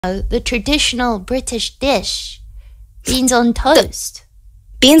the traditional British dish. Beans on toast.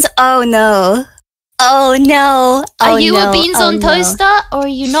 Beans? Oh no. Oh no. Are you a beans on toaster or are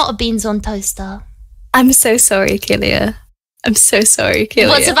you not a beans on toaster? I'm so sorry, Kilia. I'm so sorry, Kilia.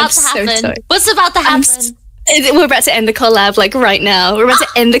 What's about to happen? What's about to happen? We're about to end the collab like right now. We're about to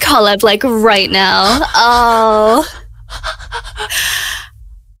end the collab like right now. Oh.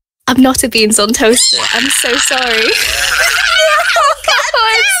 I'm not a beans on toaster. I'm so sorry.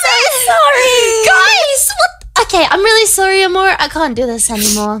 I'm so sorry. Guys, what? Okay, I'm really sorry, Amora. I can't do this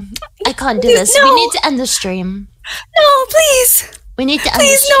anymore. I can't do this. No. We need to end the stream. No, please. We need to end the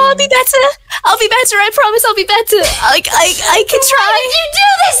Please, stream. no, I'll be better. I'll be better. I promise I'll be better. I can try. Why did you do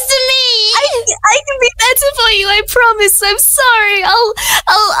this to me? I can be better for you. I promise. I'm sorry. I'll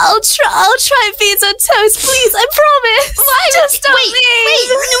try beans on toast. Please, I promise. Why? Just don't Wait,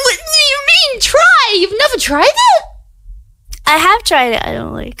 leave. what do you mean try? You've never tried it? I have tried it. I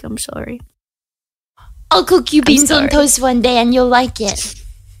don't like. I'm sorry. I'll cook you beans on toast one day and you'll like it.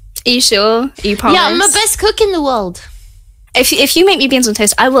 Are you sure? Are you promise? Yeah, I'm the best cook in the world. If you make me beans on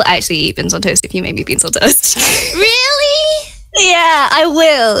toast, I will actually eat beans on toast if you make me beans on toast. Really? Yeah, I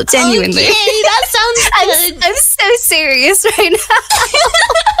will. Genuinely. Okay, that sounds good. I'm so serious right now.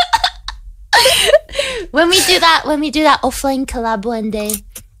 When we do that offline collab one day,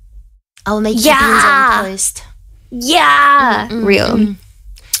 I'll make you beans on toast. Yeah. Real.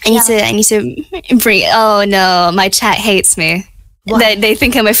 I need to bring. Oh no, my chat hates me. They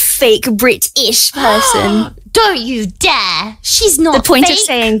think I'm a fake British person. Don't you dare! She's not. The point fake. of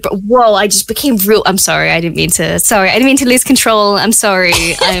saying, whoa, I just became real. I'm sorry. I didn't mean to lose control. I'm sorry.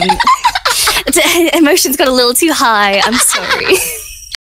 Emotions got a little too high. I'm sorry.